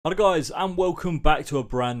Hi guys, and welcome back to a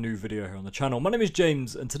brand new video here on the channel. My name is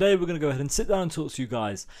James, and today we're going to go ahead and sit down and talk to you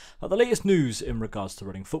guys about the latest news in regards to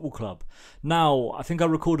Reading Football Club. Now, I think I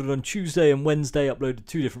recorded on Tuesday and Wednesday, uploaded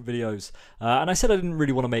two different videos, and I said I didn't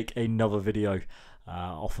really want to make another video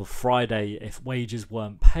off of Friday if wages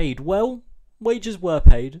weren't paid. Well, wages were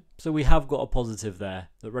paid, so we have got a positive there.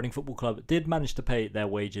 That Reading Football Club did manage to pay their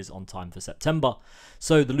wages on time for September,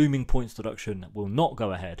 so the looming points deduction will not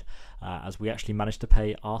go ahead, as we actually managed to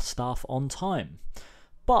pay our staff on time.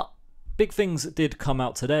 But big things did come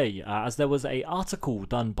out today, as there was an article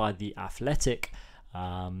done by The Athletic,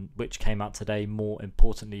 which came out today. More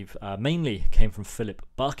importantly, mainly came from Philip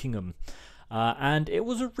Buckingham, and it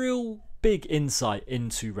was a real big insight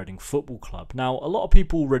into Reading Football Club. Now, a lot of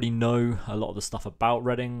people already know a lot of the stuff about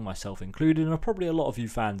Reading, myself included, and probably a lot of you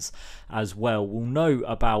fans as well will know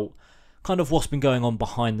about kind of what's been going on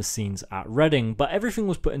behind the scenes at Reading, but everything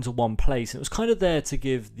was put into one place, and it was kind of there to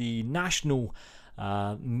give the national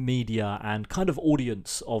media and kind of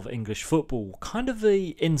audience of English football kind of the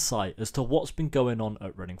insight as to what's been going on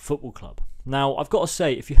at Reading Football Club. Now, I've got to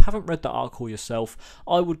say, if you haven't read the article yourself,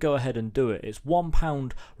 I would go ahead and do it. It's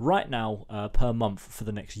 £1 right now per month for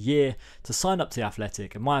the next year to sign up to The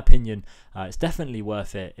Athletic. In my opinion, it's definitely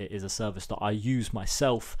worth it. It is a service that I use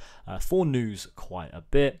myself for news quite a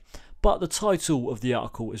bit. But the title of the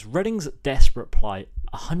article is Reading's Desperate Plight,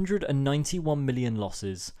 191 million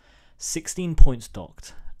losses, 16 points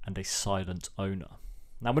docked, and a silent owner.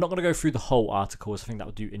 Now, we're not going to go through the whole article, as I think that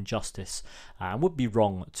would do injustice and would be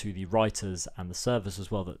wrong to the writers and the service as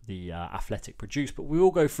well that the Athletic produced, but we will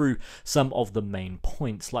go through some of the main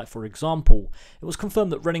points. Like, for example, it was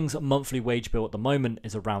confirmed that Reading's monthly wage bill at the moment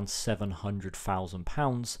is around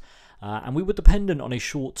 £700,000, and we were dependent on a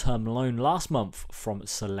short-term loan last month from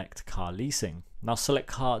Select Car Leasing. Now, Select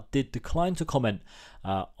Car did decline to comment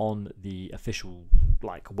on the official,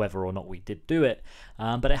 whether or not we did do it,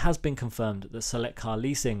 but it has been confirmed that Select Car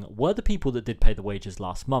Leasing were the people that did pay the wages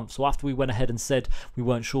last month. So after we went ahead and said we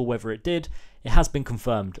weren't sure whether it did, it has been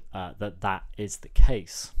confirmed that that is the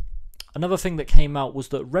case. Another thing that came out was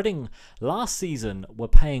that Reading last season were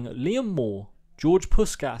paying Liam Moore, George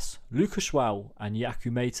Puskas, Lucas Schwal and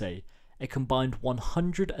Yaku Mete a combined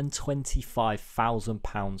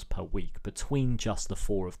 £125,000 per week between just the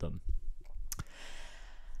four of them.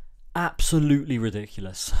 Absolutely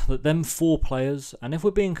ridiculous that them four players, and if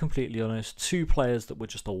we're being completely honest, two players that were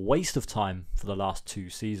just a waste of time for the last two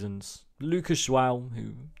seasons. Lucas Schwal,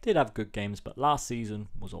 who did have good games but last season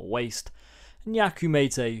was a waste, and Yaku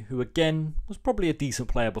Mete, who again was probably a decent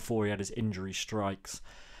player before he had his injury strikes.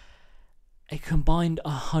 A combined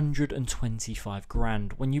 125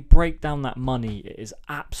 grand. When you break down that money, it is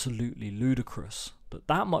absolutely ludicrous that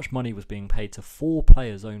that much money was being paid to four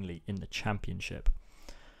players only in the Championship.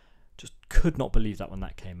 Just could not believe that when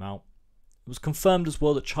that came out. It was confirmed as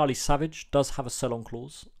well that Charlie Savage does have a sell-on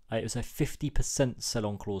clause. It was a 50%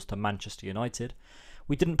 sell-on clause to Manchester United.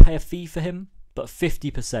 We didn't pay a fee for him, but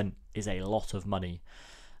 50% is a lot of money.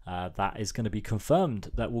 That is going to be confirmed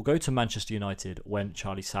that will go to Manchester United when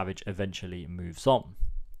Charlie Savage eventually moves on.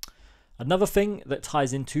 Another thing that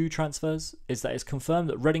ties into transfers is that it's confirmed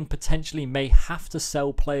that Reading potentially may have to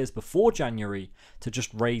sell players before January to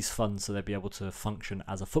just raise funds so they'll be able to function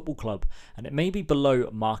as a football club, and it may be below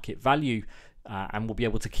market value and we'll be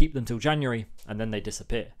able to keep them till January and then they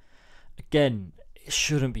disappear. Again, it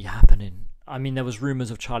shouldn't be happening. I mean, there was rumours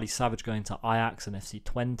of Charlie Savage going to Ajax and FC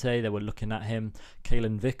Twente. They were looking at him.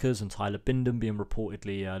 Kalen Vickers and Tyler Bindon being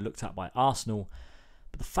reportedly looked at by Arsenal.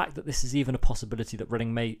 But the fact that this is even a possibility that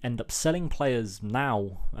Reading may end up selling players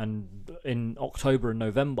now and in October and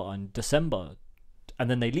November and December, and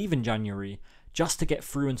then they leave in January just to get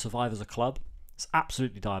through and survive as a club, it's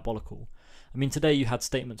absolutely diabolical. I mean, today you had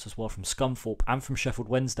statements as well from Scunthorpe and from Sheffield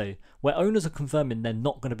Wednesday where owners are confirming they're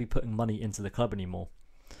not going to be putting money into the club anymore.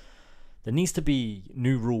 There needs to be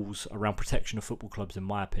new rules around protection of football clubs, in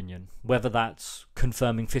my opinion. Whether that's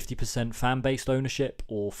confirming 50% fan-based ownership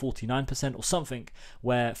or 49% or something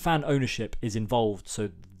where fan ownership is involved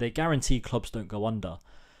so they guarantee clubs don't go under.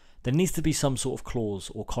 There needs to be some sort of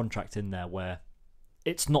clause or contract in there where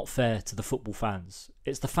it's not fair to the football fans.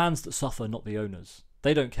 It's the fans that suffer, not the owners.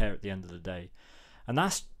 They don't care at the end of the day. And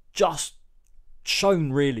that's just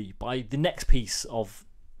shown really by the next piece of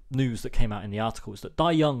news that came out in the article, is that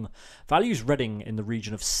Dai Young values Reading in the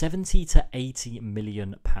region of 70 to 80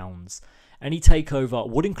 million pounds. Any takeover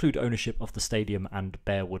would include ownership of the stadium and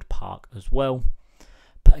Bearwood Park as well.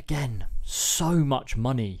 But again, so much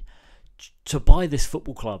money to buy this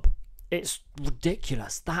football club. It's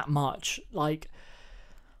ridiculous, that much. Like,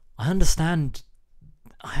 I understand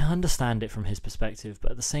it from his perspective,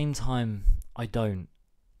 but at the same time, I don't.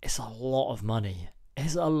 it's a lot of money.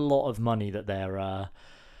 It's a lot of money that they're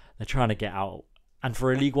trying to get out. And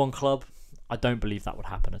for a League One club, I don't believe that would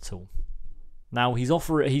happen at all. Now he's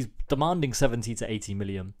demanding 70 to 80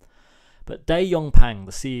 million. But Yongge,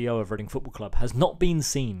 the CEO of Reading Football Club, has not been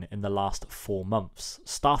seen in the last 4 months.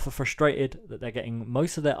 Staff are frustrated that they're getting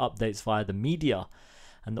most of their updates via the media,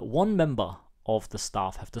 and that one member of the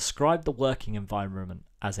staff have described the working environment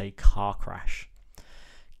as a car crash.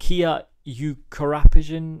 Kia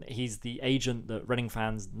Ukarapijin, he's the agent that Reading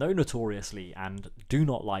fans know notoriously and do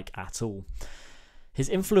not like at all. His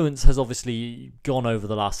influence has obviously gone over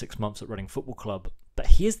the last 6 months at Reading Football Club, but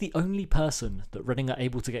he is the only person that Reading are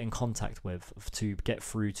able to get in contact with to get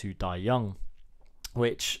through to Yongge,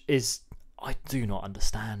 which is, I do not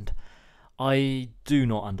understand. I do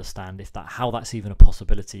not understand how that's even a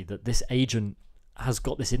possibility, that this agent has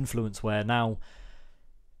got this influence where now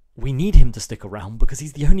we need him to stick around because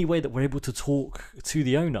he's the only way that we're able to talk to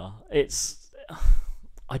the owner.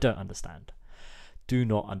 I don't understand. Do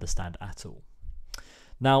not understand at all.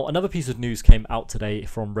 Now, another piece of news came out today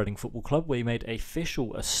from Reading Football Club. We made a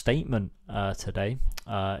statement today.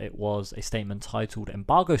 It was a statement titled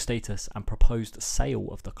Embargo Status and Proposed Sale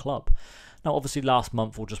of the Club. Now, obviously, last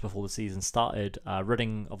month or just before the season started,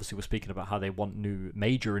 Reading obviously was speaking about how they want new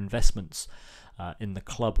major investments in the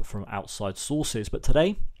club from outside sources. But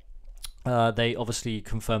today, they obviously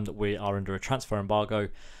confirmed that we are under a transfer embargo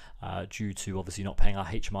due to obviously not paying our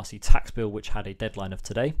HMRC tax bill, which had a deadline of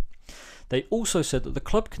today. They also said that the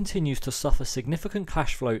club continues to suffer significant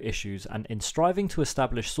cash flow issues, and in striving to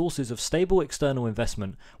establish sources of stable external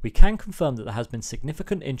investment, we can confirm that there has been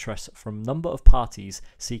significant interest from a number of parties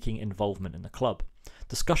seeking involvement in the club.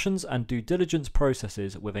 Discussions and due diligence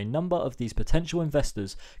processes with a number of these potential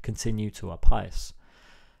investors continue to apace.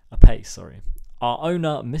 Our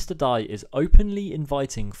owner, Mr. Dai, is openly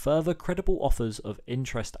inviting further credible offers of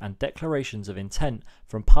interest and declarations of intent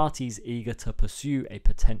from parties eager to pursue a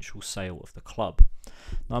potential sale of the club.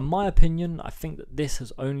 Now, in my opinion, I think that this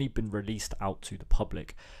has only been released out to the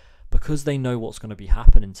public because they know what's going to be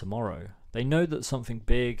happening tomorrow. They know that something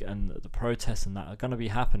big and the protests and that are going to be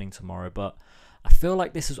happening tomorrow, but I feel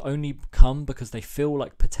like this has only come because they feel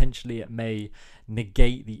like potentially it may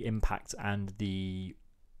negate the impact and the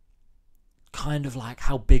kind of like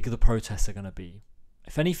how big the protests are going to be.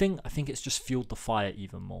 If anything, I think it's just fueled the fire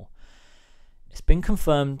even more. It's been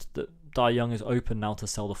confirmed that Yongge is open now to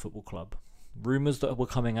sell the football club. Rumours that were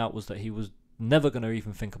coming out was that he was never going to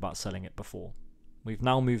even think about selling it before. We've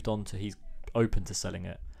now moved on to he's open to selling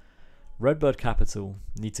it. Redbird Capital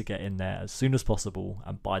need to get in there as soon as possible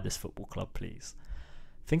and buy this football club, please.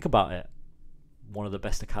 Think about it. One of the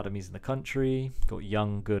best academies in the country, got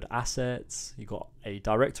young, good assets. You got a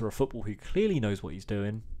director of football who clearly knows what he's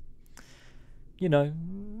doing. You know,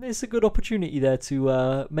 it's a good opportunity there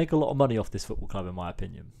to make a lot of money off this football club, in my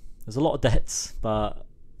opinion. There's a lot of debts, but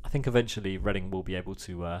I think eventually Reading will be able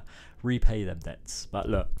to repay them debts. But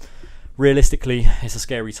look, realistically, it's a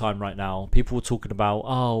scary time right now. People were talking about,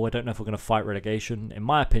 oh, I don't know if we're going to fight relegation. In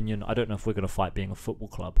my opinion, I don't know if we're going to fight being a football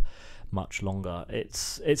club much longer.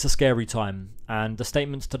 It's a scary time, and the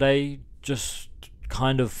statements today just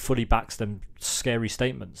kind of fully backs them scary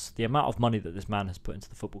statements. The amount of money that this man has put into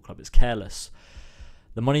the football club is careless.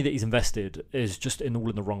 The money that he's invested is just in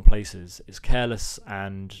the wrong places. It's careless,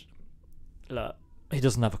 and look, he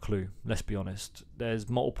doesn't have a clue, let's be honest. There's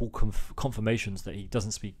multiple confirmations that he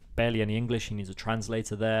doesn't speak barely any English. He needs a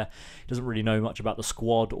translator there. He doesn't really know much about the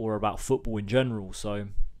squad or about football in general, so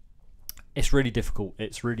it's really difficult.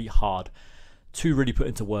 It's really hard to really put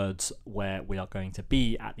into words where we are going to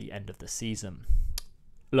be at the end of the season.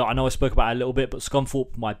 Look, I know I spoke about it a little bit, but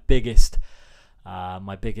Scunthorpe, my biggest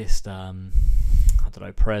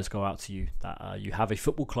prayers go out to you that you have a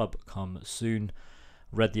football club come soon.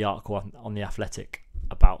 Read the article on The Athletic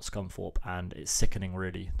about Scunthorpe, and it's sickening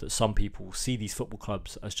really that some people see these football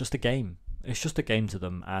clubs as just a game. It's just a game to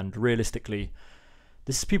them, and realistically,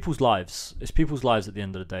 this is people's lives. It's people's lives at the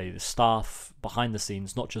end of the day. The staff, behind the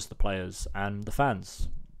scenes, not just the players, and the fans.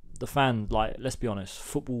 Like, let's be honest,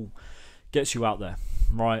 football gets you out there,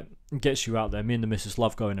 right? It gets you out there. Me and the missus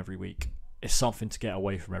love going every week. It's something to get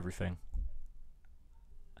away from everything.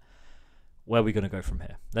 Where are we going to go from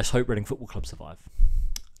here? Let's hope Reading Football Club survive.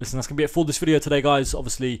 Listen, that's going to be it for this video today, guys.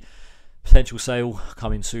 Obviously, potential sale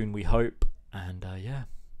coming soon, we hope. And yeah,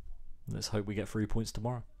 let's hope we get 3 points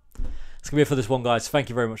tomorrow. That's going to be it for this one, guys. Thank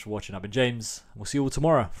you very much for watching. I've been James. We'll see you all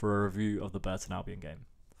tomorrow for a review of the Burton Albion game.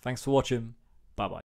 Thanks for watching. Bye-bye.